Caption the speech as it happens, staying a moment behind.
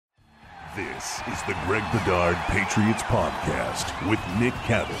This is the Greg Bedard Patriots Podcast with Nick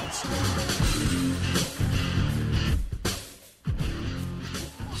Cattles.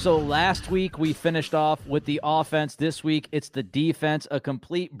 So last week we finished off with the offense. This week it's the defense, a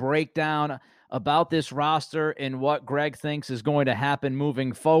complete breakdown about this roster and what Greg thinks is going to happen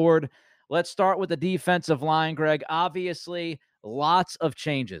moving forward. Let's start with the defensive line, Greg. Obviously, lots of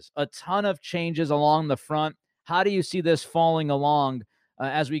changes, a ton of changes along the front. How do you see this falling along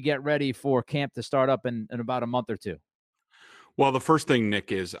as we get ready for camp to start up in about a month or two? Well, the first thing,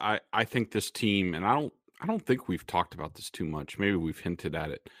 Nick, is I think this team, and I don't think we've talked about this too much. Maybe we've hinted at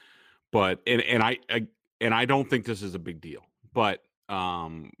it, but I don't think this is a big deal. But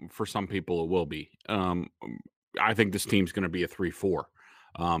for some people, it will be. I think this team's going to be a 3-4,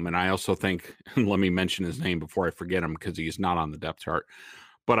 and I also think, let me mention his name before I forget him because he is not on the depth chart.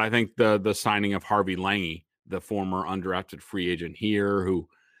 But I think the signing of Harvey Lange, the former undrafted free agent here, who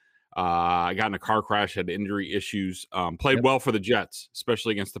got in a car crash, had injury issues, played well for the Jets,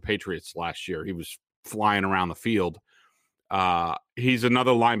 especially against the Patriots last year. He was flying around the field. He's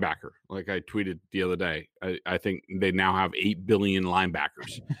another linebacker, like I tweeted the other day. I think they now have 8 billion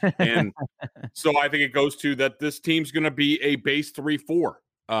linebackers. And so I think it goes to that this team's going to be a base 3-4.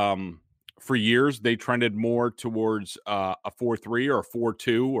 For years, they trended more towards a 4-3 or a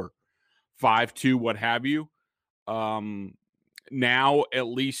 4-2 or 5-2, what have you. Now, at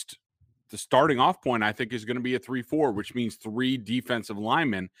least the starting off point, I think, is going to be a 3-4, which means 3 defensive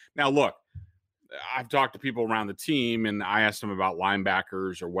linemen. Now, look, I've talked to people around the team, and I asked them about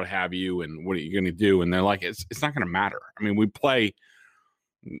linebackers or what have you, and what are you going to do? And they're like, it's not going to matter. I mean, we play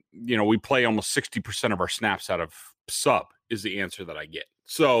almost 60% of our snaps out of sub is the answer that I get.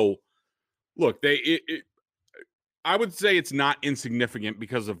 So, look, I would say it's not insignificant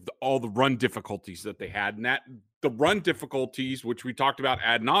because of all the run difficulties that they had. And the run difficulties, which we talked about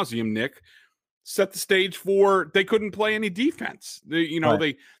ad nauseum, Nick, set the stage for they couldn't play any defense. They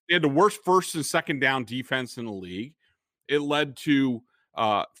had the worst first and second down defense in the league. It led to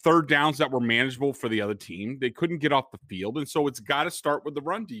third downs that were manageable for the other team. They couldn't get off the field. And so it's got to start with the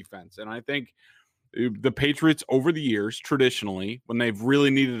run defense. And I think the Patriots over the years, traditionally, when they've really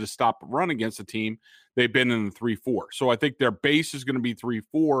needed to stop a run against a team, they've been in the 3-4. So I think their base is going to be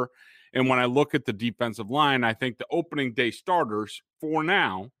 3-4. And when I look at the defensive line, I think the opening day starters for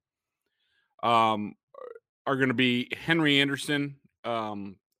now are going to be Henry Anderson.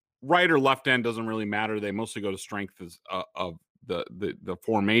 Right or left end doesn't really matter. They mostly go to strength of the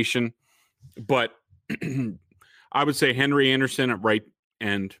formation. But I would say Henry Anderson at right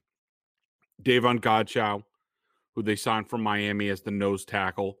end, Davon Godchaux, who they signed from Miami as the nose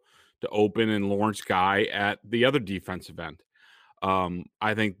tackle to open, and Lawrence Guy at the other defensive end.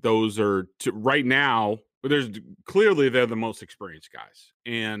 I think those are right now. They're the most experienced guys.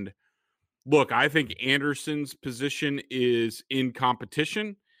 And look, I think Anderson's position is in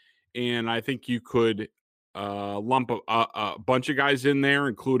competition, and I think you could lump a bunch of guys in there,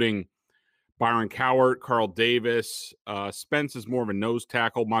 including Byron Cowart, Carl Davis. Spence is more of a nose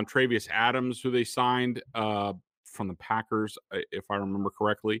tackle. Montravius Adams, who they signed from the Packers, if I remember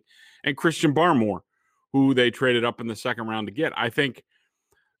correctly, and Christian Barmore, who they traded up in the second round to get. I think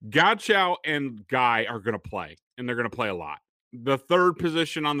Godchaux and Guy are going to play, and they're going to play a lot. The third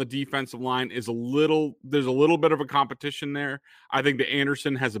position on the defensive line there's a little bit of a competition there. I think that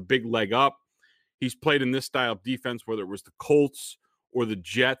Anderson has a big leg up. He's played in this style of defense, whether it was the Colts or the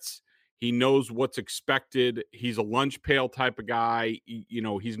Jets. He knows what's expected. He's a lunch pail type of guy.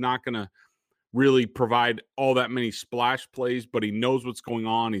 He's not going to really provide all that many splash plays, but he knows what's going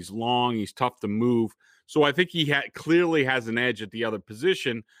on. He's long. He's tough to move. So I think he clearly has an edge at the other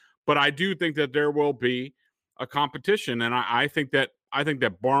position. But I do think that there will be a competition, and I think that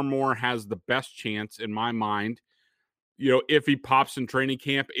Barmore has the best chance in my mind. If he pops in training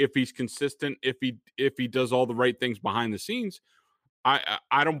camp, if he's consistent, if he does all the right things behind the scenes,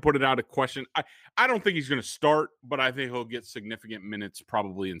 I don't put it out of question. I don't think he's going to start, but I think he'll get significant minutes,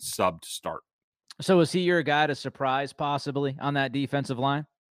 probably in sub to start. So is he your guy to surprise possibly on that defensive line?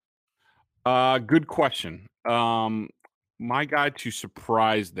 Good question. My guy to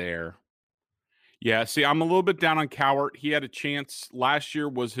surprise there. Yeah, see, I'm a little bit down on Cowart. He had a chance last year,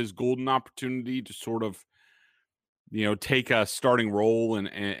 was his golden opportunity to sort of, take a starting role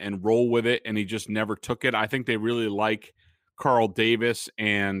and roll with it, and he just never took it. I think they really like Carl Davis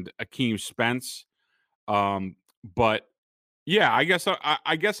and Akeem Spence. But yeah, I guess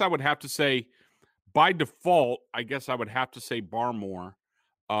I would have to say by default, I guess I would have to say Barmore.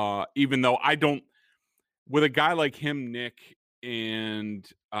 Even though I don't, with a guy like him, Nick, and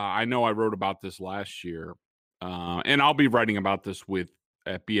I know I wrote about this last year, and I'll be writing about this with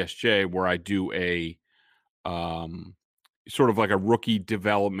at BSJ where I do a sort of like a rookie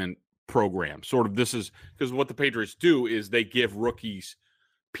development program. Sort of this is because what the Patriots do is they give rookies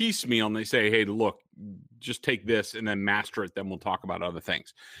piecemeal and they say, hey, look, just take this and then master it. Then we'll talk about other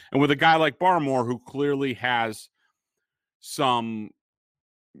things. And with a guy like Barmore, who clearly has some,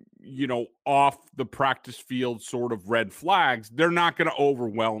 off the practice field sort of red flags, they're not going to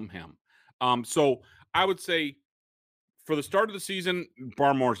overwhelm him. So I would say for the start of the season,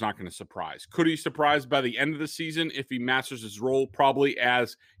 Barmore's not going to surprise. Could he surprise by the end of the season if he masters his role? Probably,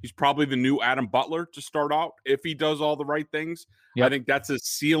 as he's probably the new Adam Butler to start out if he does all the right things. Yep. I think that's a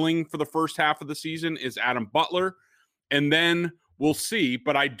ceiling for the first half of the season is Adam Butler. And then we'll see.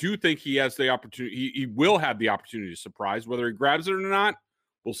 But I do think he has the opportunity. He will have the opportunity to surprise. Whether he grabs it or not,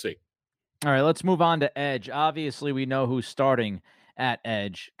 we'll see. All right, let's move on to edge. Obviously, we know who's starting at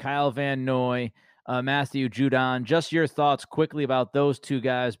edge. Kyle Van Noy, Matthew Judon. Just your thoughts quickly about those two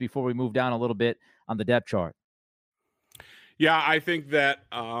guys before we move down a little bit on the depth chart. Yeah, I think that,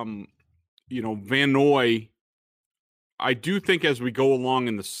 Van Noy, I do think as we go along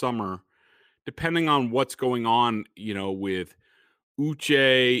in the summer, depending on what's going on, with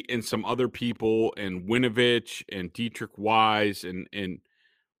Uche and some other people and Winovich and Dietrich Wise and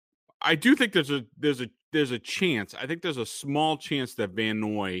I do think there's a chance. I think there's a small chance that Van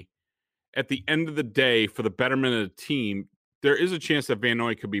Noy, at the end of the day, for the betterment of the team, there is a chance that Van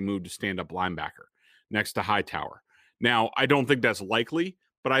Noy could be moved to stand-up linebacker next to Hightower. Now, I don't think that's likely,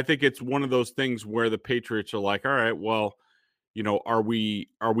 but I think it's one of those things where the Patriots are like, all right, well, are we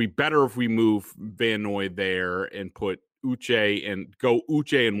better if we move Van Noy there and put Uche and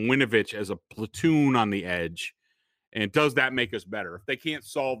Winovich as a platoon on the edge? And does that make us better? If they can't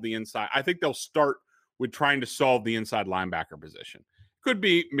solve the inside, I think they'll start with trying to solve the inside linebacker position. Could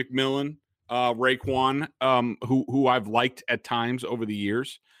be McMillan, Raekwon, who I've liked at times over the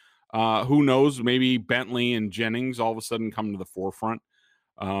years. Who knows? Maybe Bentley and Jennings all of a sudden come to the forefront.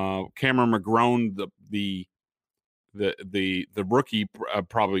 Cameron McGrone, the rookie,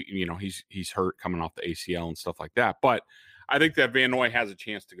 probably he's hurt coming off the ACL and stuff like that. But I think that Van Noy has a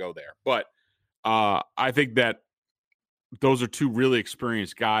chance to go there. But I think that those are two really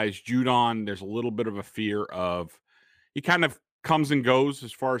experienced guys. Judon, there's a little bit of a fear of he kind of comes and goes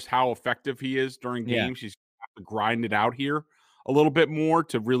as far as how effective he is during games. He's got to grind it out here a little bit more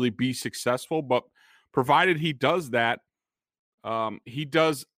to really be successful. But provided he does that, he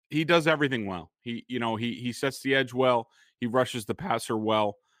does everything well. He sets the edge well. He rushes the passer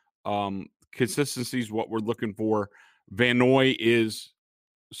well. Consistency is what we're looking for. Van Noy is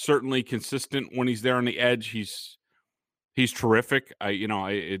certainly consistent when he's there on the edge. He's terrific. I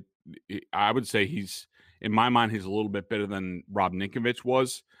would say in my mind, he's a little bit better than Rob Ninkovich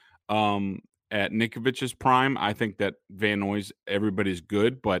was at Ninkovich's prime. I think that Van Noy's everybody's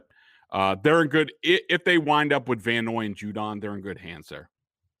good, but they're in good. If they wind up with Van Noy and Judon, they're in good hands there.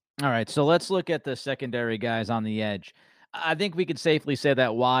 All right, so let's look at the secondary guys on the edge. I think we could safely say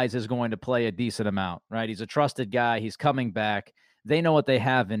that Wise is going to play a decent amount, right? He's a trusted guy. He's coming back. They know what they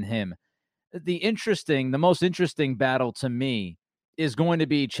have in him. The most interesting battle to me is going to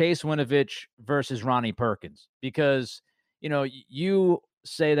be Chase Winovich versus Ronnie Perkins, because, you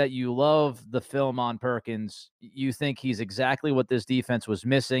say that you love the film on Perkins. You think he's exactly what this defense was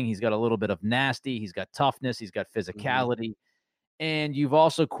missing. He's got a little bit of nasty. He's got toughness. He's got physicality. And you've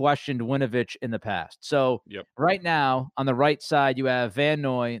also questioned Winovich in the past. So Right now on the right side, you have Van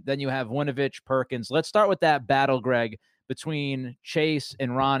Noy, then you have Winovich, Perkins. Let's start with that battle, Greg, between Chase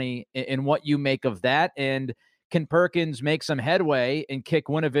and Ronnie and what you make of that. And can Perkins make some headway and kick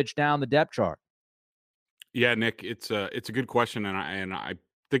Winovich down the depth chart? Yeah, Nick, it's a good question, and I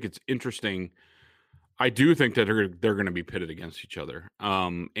think it's interesting. I do think that they're going to be pitted against each other,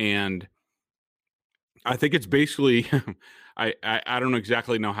 and I think it's basically I don't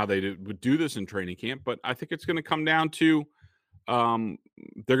exactly know how they would do this in training camp, but I think it's going to come down to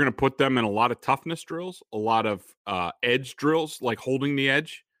they're going to put them in a lot of toughness drills, a lot of edge drills, like holding the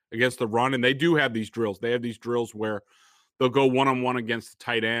edge against the run. And they do have these drills. They have these drills where they'll go one-on-one against the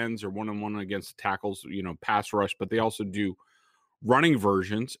tight ends or one-on-one against the tackles, pass rush, but they also do running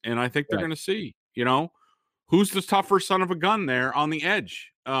versions. And I think they're going to see, who's the tougher son of a gun there on the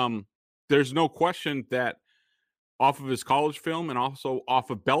edge. There's no question that off of his college film and also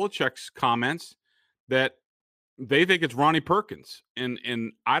off of Belichick's comments that they think it's Ronnie Perkins.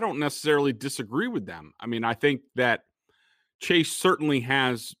 And I don't necessarily disagree with them. I mean, I think that Chase certainly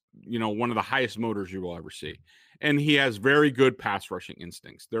has, one of the highest motors you will ever see. And he has very good pass rushing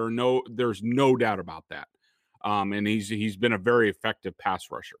instincts. There's no doubt about that. And he's been a very effective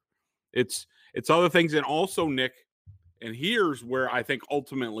pass rusher. It's other things. And also, Nick, And here's where I think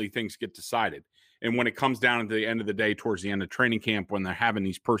ultimately things get decided. And when it comes down to the end of the day, towards the end of training camp, when they're having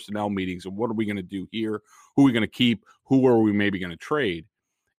these personnel meetings of what are we going to do here, who are we going to keep, who are we maybe going to trade,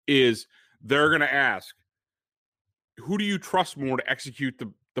 is they're going to ask, who do you trust more to execute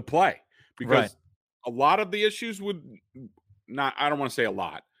the play? Because a lot of the issues would not, I don't want to say a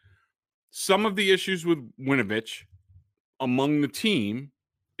lot, some of the issues with Winovich among the team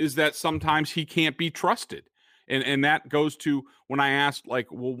is that sometimes he can't be trusted. And that goes to when I asked, like,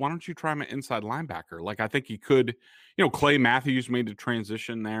 well, why don't you try him an inside linebacker? Like, I think he could, Clay Matthews made the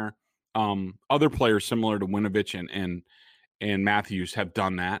transition there. Other players similar to Winovich and Matthews have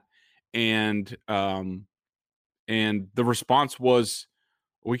done that. And the response was,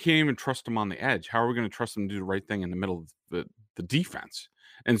 we can't even trust him on the edge. How are we going to trust him to do the right thing in the middle of the defense?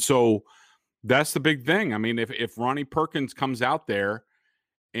 And so that's the big thing. I mean, if Ronnie Perkins comes out there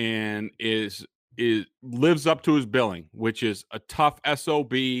and lives up to his billing, which is a tough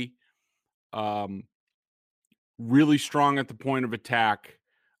SOB, really strong at the point of attack.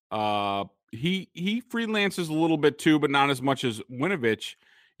 He freelances a little bit too, but not as much as Winovich.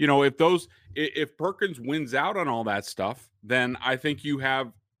 If Perkins wins out on all that stuff, then I think you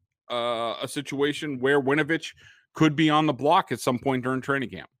have a situation where Winovich could be on the block at some point during training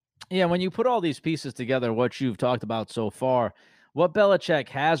camp. Yeah, when you put all these pieces together, what you've talked about so far, what Belichick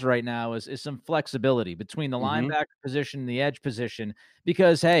has right now is some flexibility between the linebacker position and the edge position.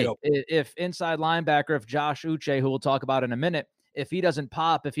 Because, hey, if inside linebacker, if Josh Uche, who we'll talk about in a minute, if he doesn't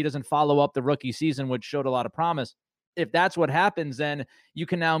pop, if he doesn't follow up the rookie season, which showed a lot of promise, if that's what happens, then you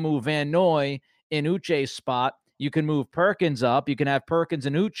can now move Van Noy in Uche's spot. You can move Perkins up. You can have Perkins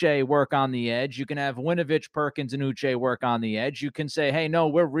and Uche work on the edge. You can have Winovich, Perkins, and Uche work on the edge. You can say, hey, no,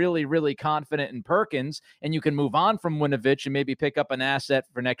 we're really, really confident in Perkins, and you can move on from Winovich and maybe pick up an asset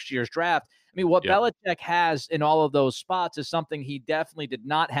for next year's draft. I mean, what Belichick has in all of those spots is something he definitely did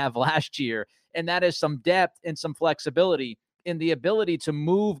not have last year, and that is some depth and some flexibility in the ability to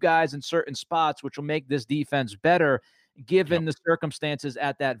move guys in certain spots, which will make this defense better given the circumstances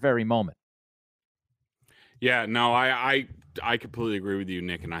at that very moment. Yeah, no, I completely agree with you,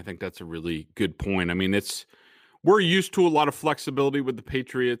 Nick, and I think that's a really good point. I mean, we're used to a lot of flexibility with the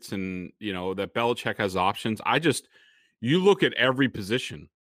Patriots, and that Belichick has options. You look at every position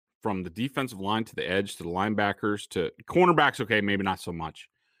from the defensive line to the edge to the linebackers to cornerbacks. Okay, maybe not so much.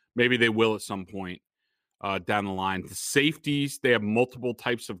 Maybe they will at some point down the line. The safeties, they have multiple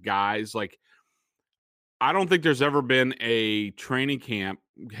types of guys. Like, I don't think there's ever been a training camp,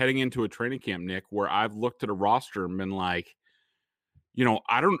 heading into a training camp, Nick, where I've looked at a roster and been like,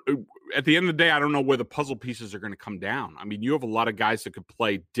 at the end of the day, I don't know where the puzzle pieces are going to come down. I mean, you have a lot of guys that could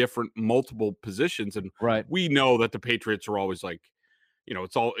play multiple positions. And we know that the Patriots are always like,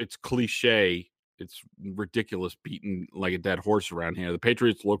 it's cliche. It's ridiculous beating like a dead horse around here. The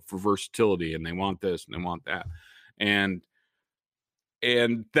Patriots look for versatility and they want this and they want that. And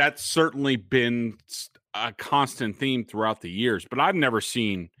that's certainly been a constant theme throughout the years, but I've never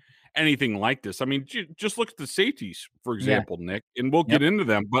seen anything like this. I mean, just look at the safeties, for example, Nick, and we'll get into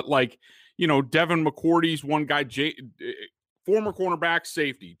them. But Devin McCourty's one guy, former cornerback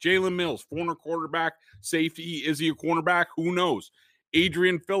safety. Jalen Mills, former quarterback safety. Is he a cornerback? Who knows?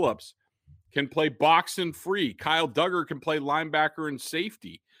 Adrian Phillips can play box and free. Kyle Duggar can play linebacker and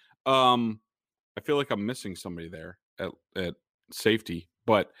safety. I feel like I'm missing somebody there at safety,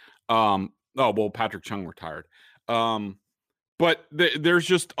 but Patrick Chung retired. But there's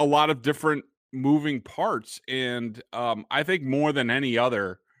just a lot of different moving parts, and I think more than any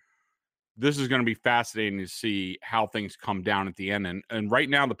other, this is going to be fascinating to see how things come down at the end. And right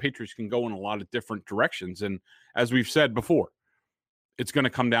now, the Patriots can go in a lot of different directions, and as we've said before, it's going to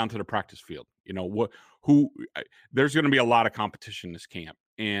come down to the practice field. There's going to be a lot of competition this camp,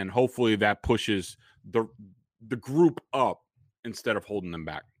 and hopefully that pushes the group up instead of holding them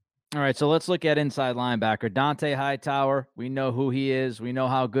back. All right, so let's look at inside linebacker. Dont'a Hightower, we know who he is. We know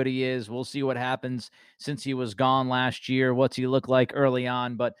how good he is. We'll see what happens since he was gone last year. What's he look like early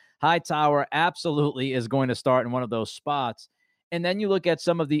on? But Hightower absolutely is going to start in one of those spots. And then you look at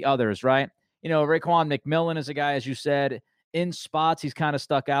some of the others, right? Raekwon McMillan is a guy, as you said, in spots he's kind of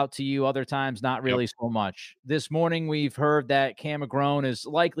stuck out to you. Other times, not really so much. This morning, we've heard that Cam McGrone is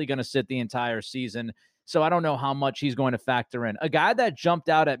likely going to sit the entire season. So I don't know how much he's going to factor in. A guy that jumped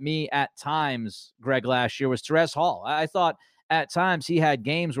out at me at times, Greg, last year was Terez Hall. I thought at times he had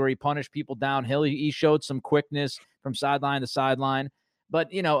games where he punished people downhill. He showed some quickness from sideline to sideline. But,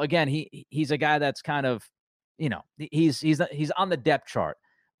 again, he's a guy that's kind of, he's on the depth chart.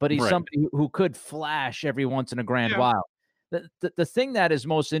 But he's somebody who could flash every once in a grand while. The thing that is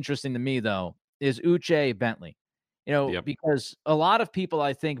most interesting to me, though, is Uche Bentley. Yep. because a lot of people,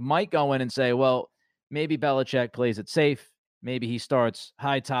 I think, might go in and say, well, maybe Belichick plays it safe. Maybe he starts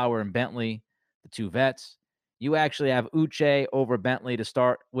Hightower and Bentley, the two vets. You actually have Uche over Bentley to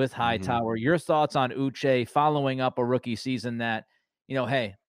start with Mhm. Hightower. Your thoughts on Uche following up a rookie season that,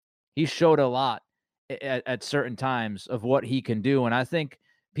 hey, he showed a lot at certain times of what he can do. And I think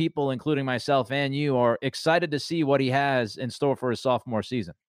people, including myself and you, are excited to see what he has in store for his sophomore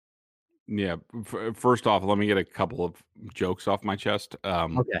season. Yeah. First off, let me get a couple of jokes off my chest.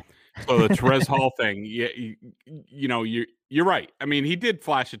 Okay. So the Terez Hall thing, yeah, you're right. I mean, he did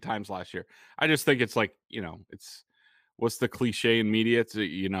flash at times last year. I just think it's like, it's what's the cliche in media? It's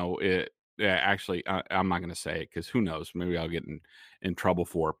it. Yeah, actually, I'm not going to say it because who knows? Maybe I'll get in trouble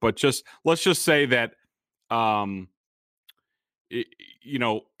for it. But let's just say that, um,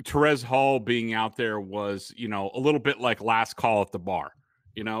 Terez Hall being out there was, a little bit like last call at the bar.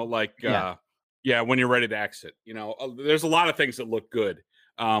 Like Yeah. yeah, when you're ready to exit. There's a lot of things that look good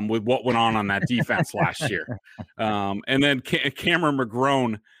with what went on that defense last year. And then Cameron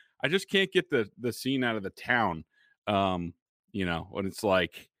McGrone, I just can't get the scene out of the town. When it's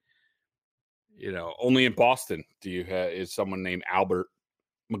like, only in Boston do you is someone named Albert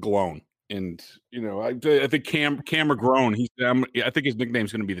McGlone. And I think Cam McGrone. I think his nickname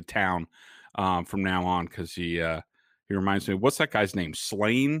is going to be the town from now on because he reminds me. What's that guy's name?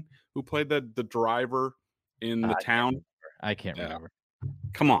 Slane, who played the driver in the town. I can't remember.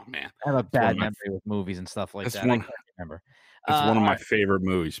 Come on, man. I have a bad memory with movies and stuff like that. I can't remember. It's one of my favorite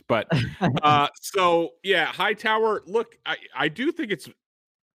movies. But so yeah, Hightower. Look, I do think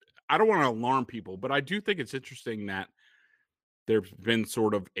I don't want to alarm people, but I do think it's interesting that there's been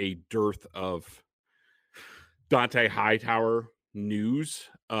sort of a dearth of Dont'a Hightower news.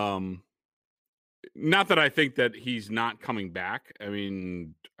 Not that I think that he's not coming back. I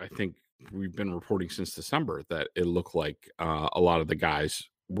mean, I think we've been reporting since December that it looked like a lot of the guys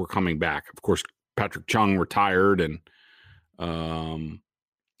were coming back. Of course, Patrick Chung retired, and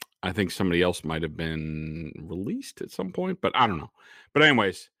I think somebody else might have been released at some point, but I don't know. But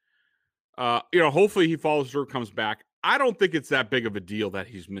anyways, hopefully he follows through, comes back. I don't think it's that big of a deal that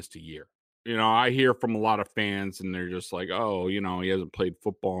he's missed a year. I hear from a lot of fans, and they're just like, "Oh, he hasn't played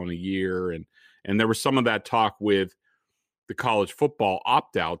football in a year," and there was some of that talk with the college football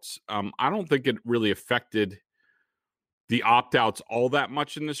opt-outs. I don't think it really affected the opt-outs all that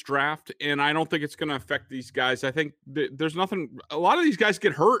much in this draft, and I don't think it's going to affect these guys. I think there's nothing. A lot of these guys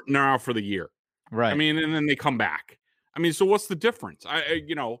get hurt and they're out for the year, Right. I mean, and then they come back. I mean, so what's the difference?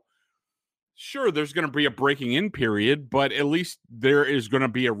 Sure, there's going to be a breaking in period, but at least there is going to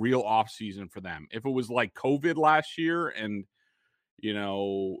be a real off season for them. If it was like COVID last year and,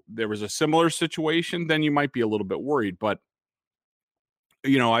 there was a similar situation, then you might be a little bit worried. But,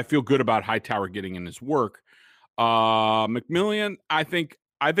 I feel good about Hightower getting in his work. McMillian, I think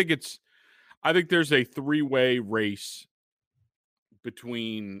there's a three-way race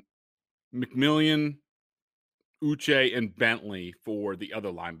between McMillian, Uche, and Bentley for the other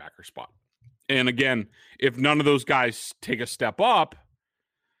linebacker spot. And again, if none of those guys take a step up,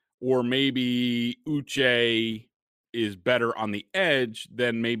 or maybe Uche is better on the edge,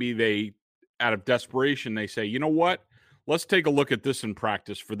 then maybe they, out of desperation, they say, you know what? Let's take a look at this in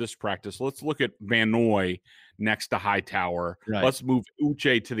practice for this practice. Let's look at Van Noy next to Hightower. Right. Let's move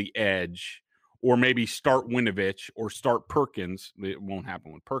Uche to the edge, or maybe start Winovich or start Perkins. It won't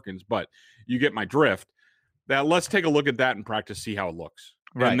happen with Perkins, but you get my drift. That let's take a look at that in practice, see how it looks.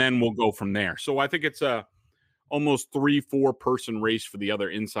 Right. And then we'll go from there. So I think it's a almost 3-4 person race for the other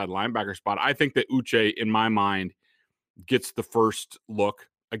inside linebacker spot. I think that Uche, in my mind, gets the first look.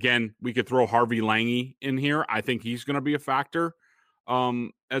 Again, we could throw Harvey Lange in here. I think he's going to be a factor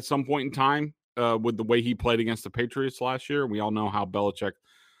at some point in time with the way he played against the Patriots last year. We all know how Belichick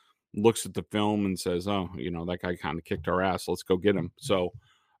looks at the film and says, oh, that guy kind of kicked our ass. Let's go get him. So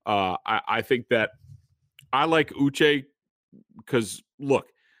I think that I like Uche because, look,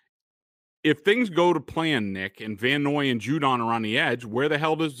 if things go to plan, Nick, and Van Noy and Judon are on the edge, where the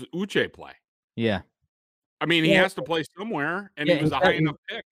hell does Uche play? Yeah. I mean, he has to play somewhere, and he was a high enough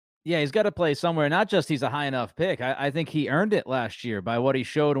pick. Yeah, he's got to play somewhere. Not just he's a high enough pick. I think he earned it last year by what he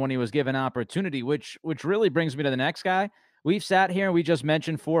showed when he was given opportunity, which really brings me to the next guy. We've sat here and we just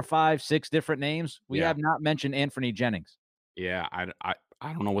mentioned 4, 5, 6 different names. We have not mentioned Anthony Jennings. Yeah,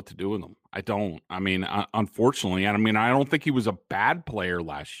 I don't know what to do with him. I don't. I mean, unfortunately, I don't think he was a bad player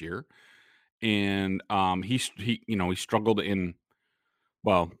last year. And he struggled in,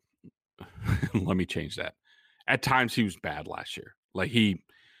 well, let me change that. At times he was bad last year. Like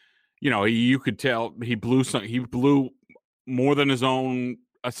you could tell he blew more than his own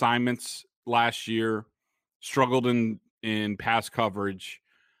assignments last year. struggled in pass coverage.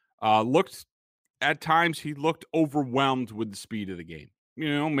 Looked at times he looked overwhelmed with the speed of the game. You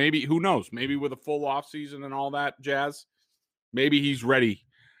know, maybe, who knows? Maybe with a full offseason and all that jazz, maybe he's ready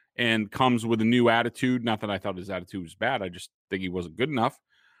and comes with a new attitude. Not that I thought his attitude was bad. I just think he wasn't good enough.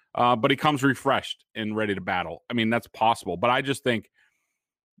 But he comes refreshed and ready to battle. I mean, that's possible. But I just think,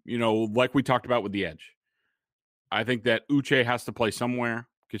 you know, like we talked about with the edge, I think that Uche has to play somewhere,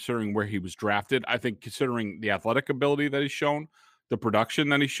 considering where he was drafted. I think considering the athletic ability that he's shown, the production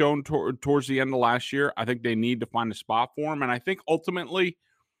that he's shown towards the end of last year, I think they need to find a spot for him. And I think ultimately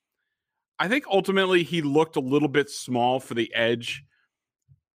he looked a little bit small for the edge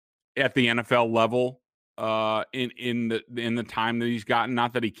at the NFL level in the time that he's gotten.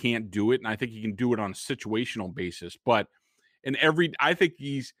 Not that he can't do it, and I think he can do it on a situational basis. But I think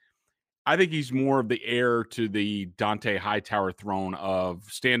he's more of the heir to the Dante Hightower throne of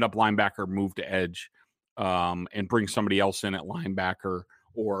stand-up linebacker, move to edge, and bring somebody else in at linebacker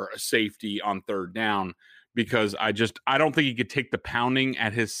or a safety on third down. Because I don't think he could take the pounding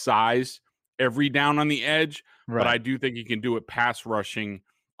at his size every down on the edge, right. But I do think he can do it pass rushing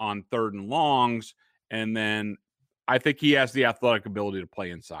on third and longs, and then I think he has the athletic ability to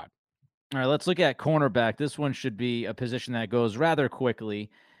play inside. All right, let's look at cornerback. This one should be a position that goes rather quickly.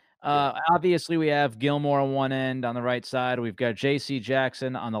 Obviously, we have Gilmore on one end on the right side. We've got J.C.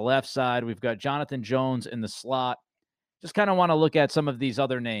 Jackson on the left side. We've got Jonathan Jones in the slot. Just kind of want to look at some of these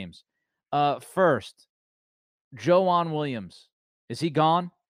other names. First, Joejuan Williams. Is he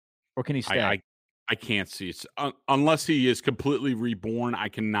gone, or can he stay? I can't see it. Unless he is completely reborn, I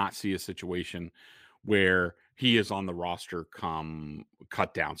cannot see a situation where he is on the roster come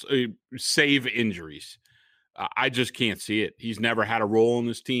cut downs, save injuries. I just can't see it. He's never had a role in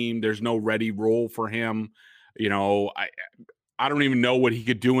this team. There's no ready role for him. You know, I don't even know what he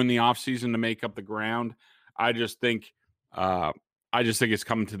could do in the offseason to make up the ground. I just think it's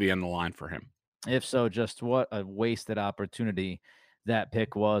coming to the end of the line for him. If so, just what a wasted opportunity that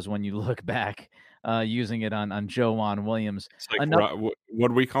pick was when you look back, using it on Joejuan Williams. It's like, what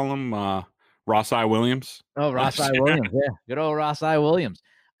do we call him? Ross-I Williams? Oh, Ross-I Williams. Yeah, good old Ross-I Williams.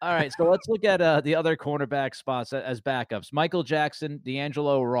 All right, so let's look at the other cornerback spots as backups. Michael Jackson,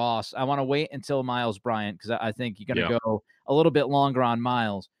 D'Angelo Ross. I want to wait until Miles Bryant because I think you're going to go a little bit longer on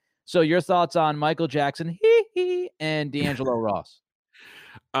Miles. So your thoughts on Michael Jackson and D'Angelo Ross?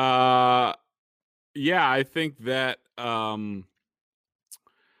 Yeah, I think that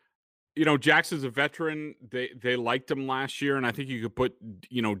you know, Jackson's a veteran. They liked him last year, and I think you could put,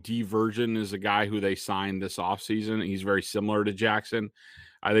 you know, D Virgin as a guy who they signed this offseason. He's very similar to Jackson.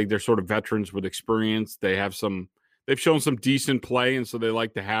 I think they're sort of veterans with experience. They've shown some decent play, and so they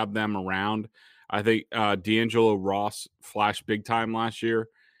like to have them around. I think D'Angelo Ross flashed big time last year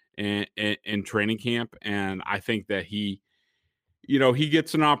in training camp, and I think that he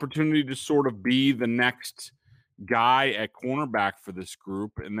gets an opportunity to sort of be the next guy at cornerback for this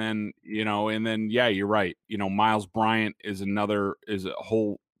group. And then, yeah, you're right. You know, Miles Bryant is a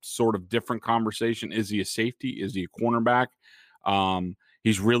whole sort of different conversation. Is he a safety? Is he a cornerback?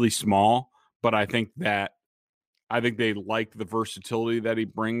 He's really small, but I think they like the versatility that he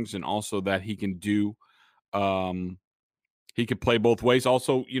brings, and also that he can do, he could play both ways.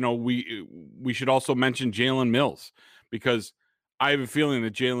 Also, you know, we should also mention Jalen Mills, because I have a feeling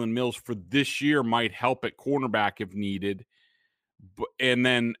that Jalen Mills for this year might help at cornerback if needed. And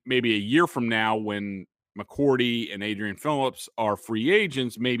then maybe a year from now, when McCourty and Adrian Phillips are free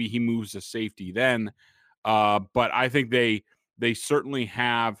agents, maybe he moves to safety then. But I think they certainly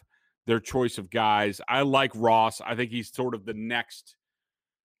have their choice of guys. I like Ross. I think he's sort of the next,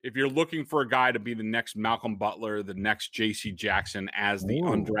 if you're looking for a guy to be the next Malcolm Butler, the next J.C. Jackson as the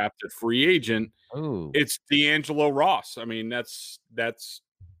undrafted free agent, it's D'Angelo Ross. I mean, that's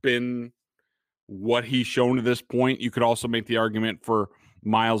been what he's shown to this point. You could also make the argument for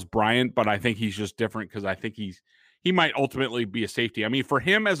Miles Bryant, but I think he's just different because I think he might ultimately be a safety. I mean, for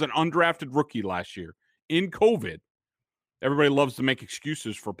him as an undrafted rookie last year in COVID, everybody loves to make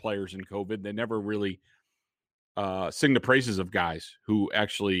excuses for players in COVID. They never really sing the praises of guys who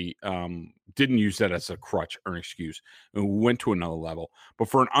actually didn't use that as a crutch or an excuse and went to another level. But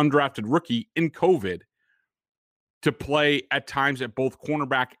for an undrafted rookie in COVID to play at times at both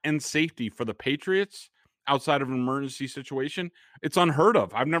cornerback and safety for the Patriots outside of an emergency situation, it's unheard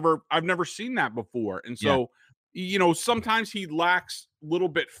of. I've never seen that before. And so, you know, sometimes he lacks a little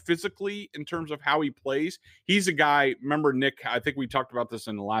bit physically in terms of how he plays. He's a guy, remember, Nick, I think we talked about this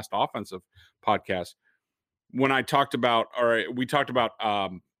in the last offensive podcast, when we talked about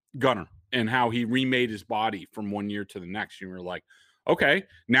Gunner and how he remade his body from one year to the next. You were like, Okay,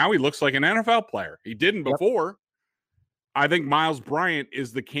 now he looks like an NFL player. He didn't Yep. before. I think Miles Bryant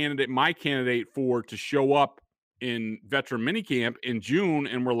is my candidate to show up in veteran minicamp in June,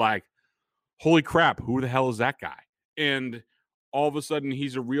 and we're like, holy crap, who the hell is that guy? And all of a sudden,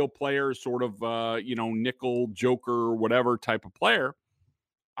 he's a real player, sort of, nickel, joker, whatever type of player.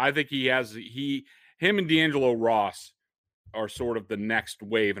 I think him and D'Angelo Ross are sort of the next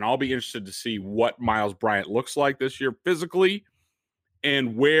wave, and I'll be interested to see what Miles Bryant looks like this year physically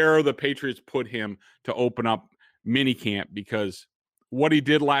and where the Patriots put him to open up minicamp, because what he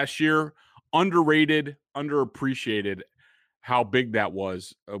did last year, underrated, underappreciated how big that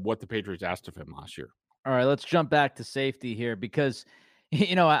was, what the Patriots asked of him last year. All right, let's jump back to safety here because,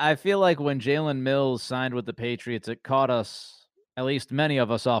 I feel like when Jalen Mills signed with the Patriots, it caught us, at least many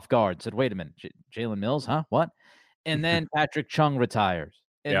of us, off guard. Said, wait a minute, Jalen Mills, huh? What? And then Patrick Chung retires.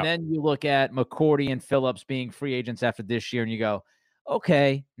 And Yeah. then you look at McCourty and Phillips being free agents after this year, and you go,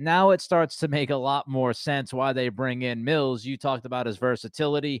 okay, now it starts to make a lot more sense why they bring in Mills. You talked about his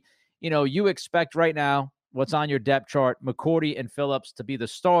versatility. You expect right now what's on your depth chart, McCourty and Phillips to be the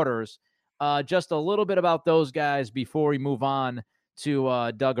starters. Just a little bit about those guys before we move on to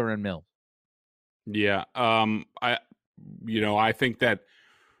Duggar and Mills. Yeah. I think that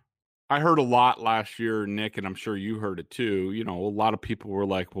I heard a lot last year, Nick, and I'm sure you heard it too. A lot of people were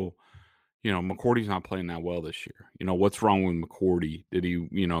like, well, McCourty's not playing that well this year. What's wrong with McCourty? Did he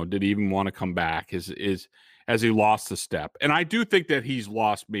even want to come back? Has he lost a step? And I do think that he's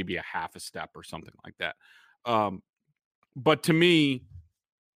lost maybe a half a step or something like that. But to me,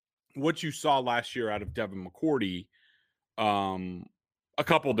 what you saw last year out of Devin McCourty, a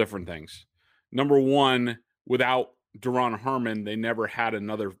couple different things. Number one, without Duron Harmon, they never had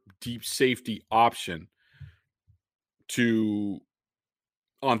another deep safety option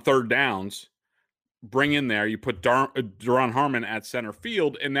on third downs, bring in there. You put Duron Harmon at center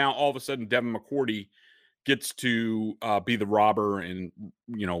field, and now all of a sudden Devin McCourty gets to be the robber and,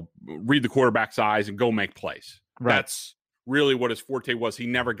 read the quarterback's eyes and go make plays. Right. That's really what his forte was. He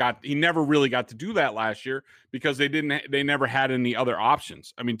never really got to do that last year because they never had any other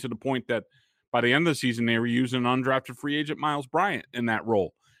options. I mean, to the point that by the end of the season, they were using undrafted free agent Miles Bryant in that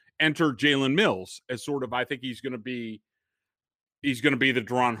role. Enter Jalen Mills as sort of, I think he's going to be the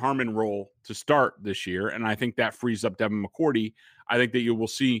Duron Harmon role to start this year. And I think that frees up Devin McCourty. I think that you will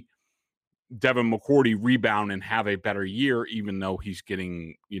see Devin McCourty rebound and have a better year, even though he's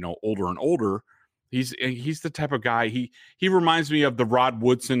getting, older and older. He's the type of guy, he reminds me of the Rod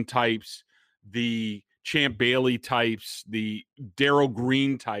Woodson types, the Champ Bailey types, the Darrell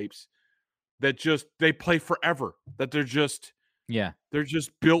Green types that they play forever, that they're just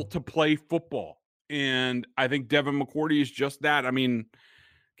built to play football. And I think Devin McCourty is just that. I mean,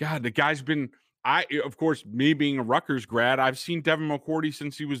 God, the guy's been, of course, me being a Rutgers grad, I've seen Devin McCourty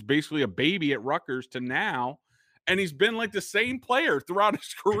since he was basically a baby at Rutgers to now. And he's been like the same player throughout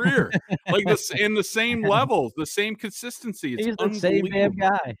his career, like in the same levels, the same consistency. It's he's the same damn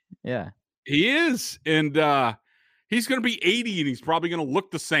guy. Yeah, he is. And he's going to be 80 and he's probably going to look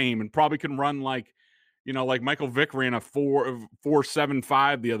the same and probably can run like Michael Vick ran a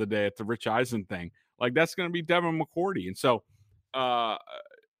 4.75 the other day at the Rich Eisen thing. Like that's going to be Devin McCourty. And so, I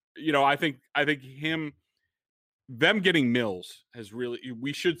think them getting Mills has really,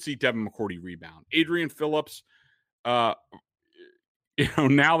 we should see Devin McCourty rebound. Adrian Phillips, now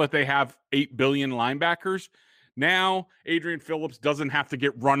that they have 8 billion linebackers, now Adrian Phillips doesn't have to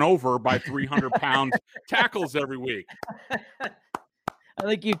get run over by 300-pound tackles every week. I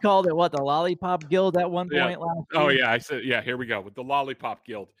think you called it the Lollipop Guild at one point last year. Oh yeah, I said here we go with the Lollipop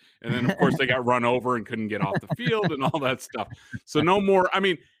Guild, and then of course they got run over and couldn't get off the field and all that stuff. So no more. I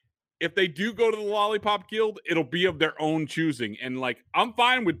mean, if they do go to the Lollipop Guild, it'll be of their own choosing, and like I'm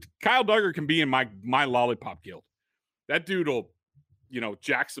fine with Kyle Duggar can be in my Lollipop Guild. That dude will,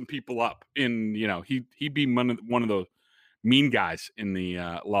 jack some people up. He'd be one of those mean guys in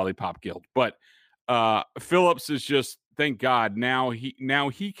the Lollipop Guild. But Phillips is just, thank God, now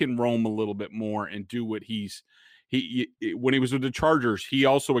he can roam a little bit more and do what when he was with the Chargers, he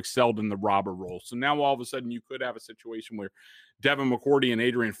also excelled in the robber role. So now all of a sudden you could have a situation where Devin McCourty and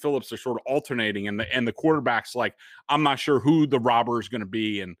Adrian Phillips are sort of alternating, and the quarterback's like, I'm not sure who the robber is going to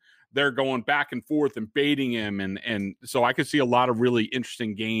be, and they're going back and forth and baiting him, and so I could see a lot of really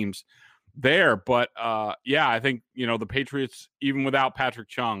interesting games there. But I think the Patriots, even without Patrick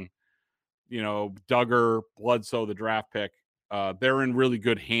Chung, Duggar, Bledsoe, the draft pick, they're in really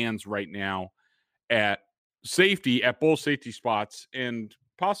good hands right now at safety, at both safety spots, and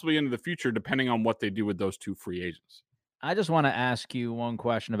possibly into the future, depending on what they do with those two free agents. I just want to ask you one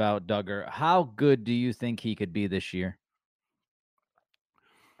question about Duggar. How good do you think he could be this year?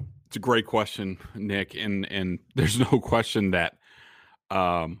 It's a great question, Nick, and there's no question that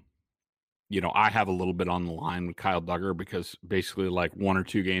I have a little bit on the line with Kyle Duggar because basically like 1 or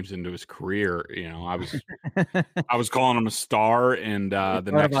 2 games into his career, I was calling him a star, and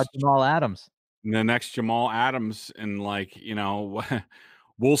What about Jamal Adams? the next Jamal Adams, and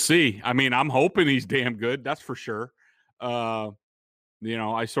we'll see. I mean, I'm hoping he's damn good, that's for sure.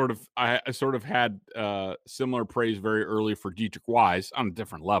 I sort of had similar praise very early for Dietrich Wise on a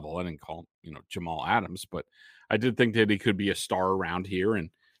different level. I didn't call him, Jamal Adams, but I did think that he could be a star around here. And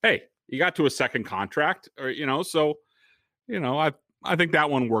hey, he got to a second contract, so I think that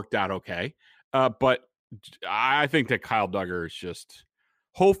one worked out okay. But I think that Kyle Duggar is just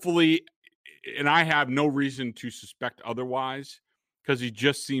hopefully, and I have no reason to suspect otherwise, because he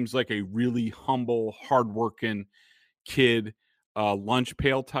just seems like a really humble, hardworking kid, lunch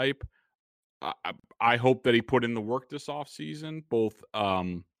pail type. I hope that he put in the work this offseason, both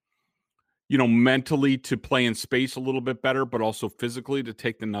mentally to play in space a little bit better, but also physically to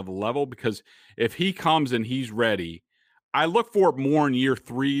take another level. Because if he comes and he's ready, I look for it more in year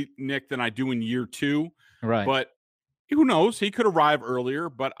 3, Nick, than I do in year 2. Right. But who knows? He could arrive earlier,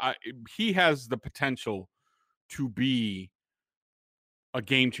 but he has the potential to be a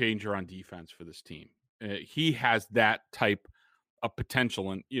game changer on defense for this team. He has that type of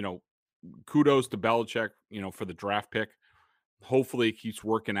potential, and kudos to Belichick, for the draft pick. Hopefully it keeps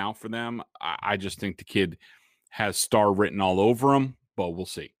working out for them. I just think the kid has star written all over him, but we'll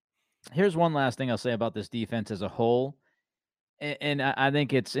see. Here's one last thing I'll say about this defense as a whole. And I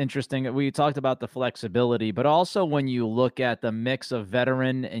think it's interesting. We talked about the flexibility, but also when you look at the mix of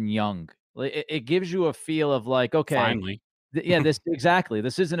veteran and young, it gives you a feel of like, okay, finally. This exactly.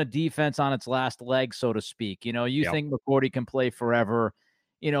 This isn't a defense on its last leg, so to speak. You think McCourty can play forever,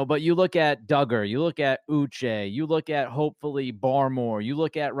 but you look at Duggar, you look at Uche, you look at hopefully Barmore, you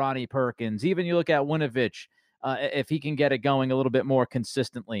look at Ronnie Perkins, even you look at Winovich, if he can get it going a little bit more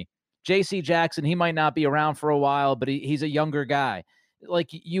consistently. J.C. Jackson, he might not be around for a while, but he's a younger guy. Like,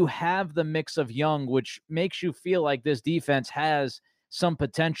 you have the mix of young, which makes you feel like this defense has some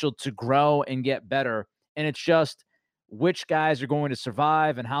potential to grow and get better. And it's just which guys are going to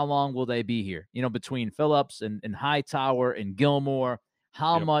survive and how long will they be here? Between Phillips and Hightower and Gilmore,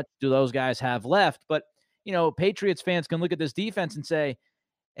 how much do those guys have left? But, Patriots fans can look at this defense and say,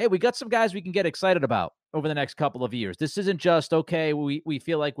 hey, we got some guys we can get excited about over the next couple of years. This isn't just, okay, we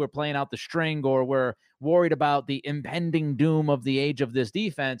feel like we're playing out the string or we're worried about the impending doom of the age of this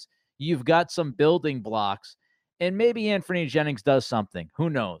defense. You've got some building blocks, and maybe Anthony Jennings does something. Who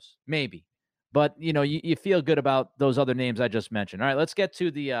knows? Maybe. But, you feel good about those other names I just mentioned. All right, let's get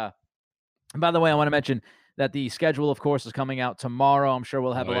to the by the way, I want to mention that the schedule, of course, is coming out tomorrow. I'm sure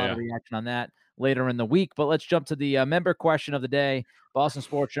we'll have a lot of reaction on that later in the week. But let's jump to the member question of the day,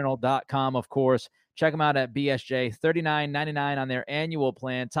 BostonSportsJournal.com, of course. Check them out at BSJ, $39.99 on their annual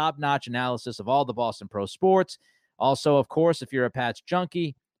plan. Top-notch analysis of all the Boston pro sports. Also, of course, if you're a Pats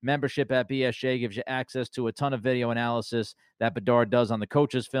junkie, membership at BSJ gives you access to a ton of video analysis that Bedard does on the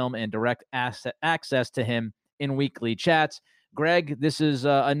coach's film and direct access to him in weekly chats. Greg, this is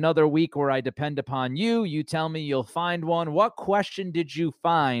another week where I depend upon you. You tell me you'll find one. What question did you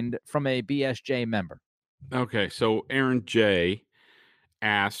find from a BSJ member? Okay, so Aaron J.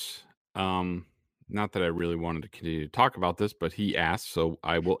 asks, not that I really wanted to continue to talk about this, but he asked, so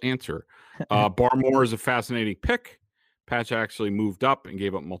I will answer. Barmore is a fascinating pick. Patch actually moved up and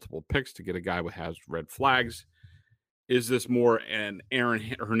gave up multiple picks to get a guy who has red flags. Is this more an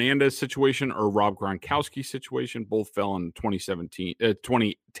Aaron Hernandez situation or Rob Gronkowski situation? Both fell in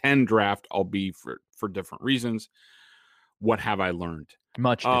 2010 draft, albeit for different reasons. What have I learned?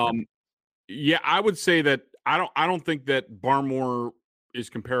 Much different. Yeah, I would say that I don't think that Barmore is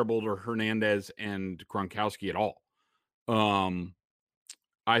comparable to Hernandez and Gronkowski at all.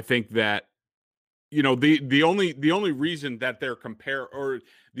 I think that the only reason that they're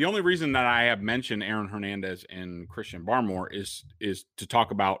the only reason that I have mentioned Aaron Hernandez and Christian Barmore is to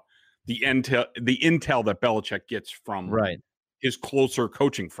talk about the intel that Belichick gets from his closer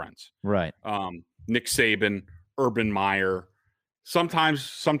coaching friends. Right. Nick Saban, Urban Meyer.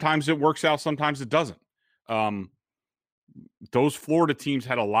 Sometimes it works out, sometimes it doesn't. Those Florida teams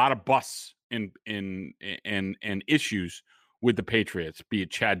had a lot of busts and issues with the Patriots, be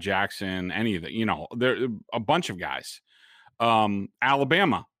it Chad Jackson, any of the, there a bunch of guys.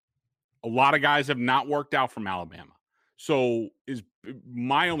 Alabama, a lot of guys have not worked out from Alabama. So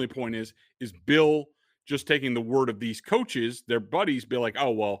my only point is Bill just taking the word of these coaches, their buddies, be like,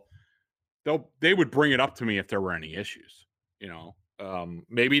 oh, well, they would bring it up to me if there were any issues.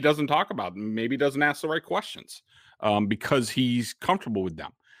 Maybe he doesn't talk about them. Maybe he doesn't ask the right questions because he's comfortable with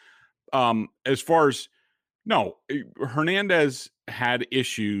them. As far as no, Hernandez had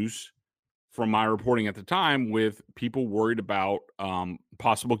issues from my reporting at the time with people worried about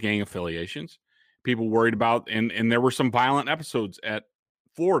possible gang affiliations, people worried about, and there were some violent episodes at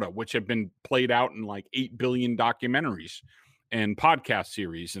Florida, which have been played out in like 8 billion documentaries and podcast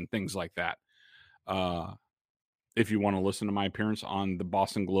series and things like that. If you want to listen to my appearance on the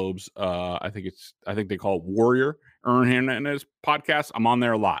Boston Globe's, I think they call it Warrior Hernandez podcast. I'm on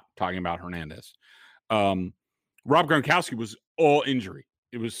there a lot talking about Hernandez. Rob Gronkowski was all injury.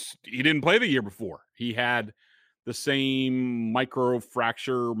 He didn't play the year before. He had the same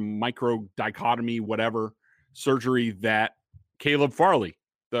microfracture, microdichotomy, whatever surgery that Caleb Farley,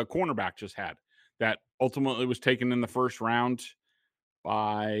 the cornerback, just had. That ultimately was taken in the first round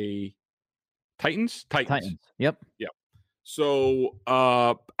by Titans. Yep. So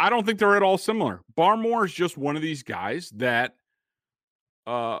I don't think they're at all similar. Barmore is just one of these guys that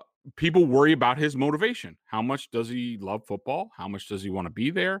people worry about his motivation. How much does he love football? How much does he want to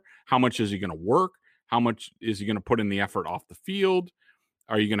be there? How much is he going to work? How much is he going to put in the effort off the field?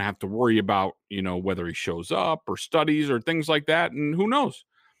 Are you going to have to worry about, whether he shows up or studies or things like that? And who knows?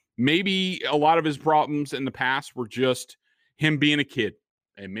 Maybe a lot of his problems in the past were just him being a kid,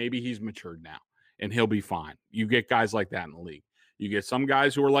 and maybe he's matured now and he'll be fine. You get guys like that in the league. You get some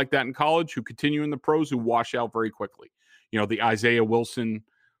guys who are like that in college who continue in the pros who wash out very quickly. The Isaiah Wilson,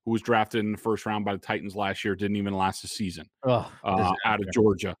 who was drafted in the first round by the Titans last year, didn't even last a season out of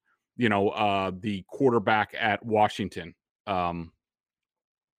Georgia. The quarterback at Washington, what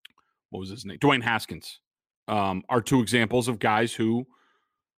was his name? Dwayne Haskins, are two examples of guys who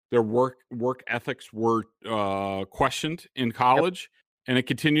their work ethics were questioned in college. Yep. And it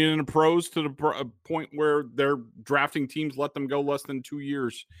continued in the pros to the point where their drafting teams let them go less than 2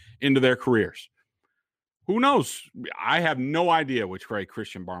 years into their careers. Who knows? I have no idea which way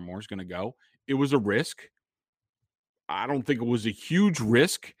Christian Barmore is going to go. It was a risk. I don't think it was a huge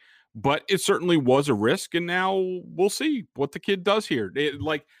risk, but it certainly was a risk. And now we'll see what the kid does here.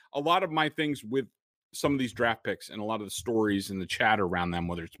 Like a lot of my things with some of these draft picks and a lot of the stories and the chatter around them,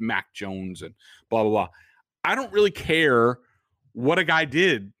 whether it's Mac Jones and blah, blah, blah. I don't really care what a guy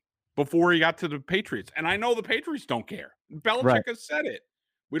did before he got to the Patriots. And I know the Patriots don't care. Belichick has said it.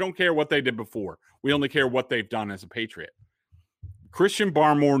 We don't care what they did before. We only care what they've done as a Patriot. Christian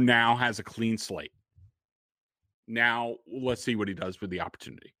Barmore now has a clean slate. Now let's see what he does with the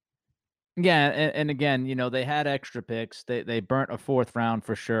opportunity. Yeah, and again, they had extra picks. They burnt a 4th round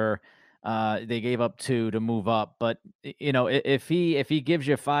for sure. They gave up 2 to move up, but if he gives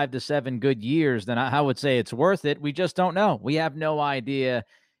you 5 to 7 good years, then I would say it's worth it. We just don't know. We have no idea,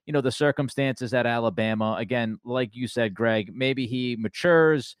 the circumstances at Alabama. Again, like you said, Greg, maybe he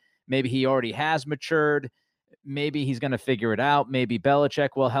matures. Maybe he already has matured. Maybe he's going to figure it out. Maybe Belichick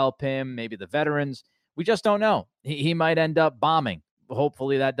will help him. Maybe the veterans. We just don't know. He might end up bombing.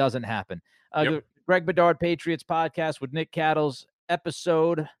 Hopefully that doesn't happen. The Greg Bedard Patriots podcast with Nick Cattles,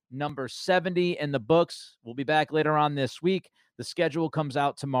 episode number 70 in the books. We'll be back later on this week. The schedule comes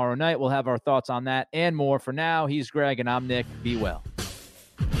out tomorrow night. We'll have our thoughts on that and more. For now, he's Greg and I'm Nick. Be well.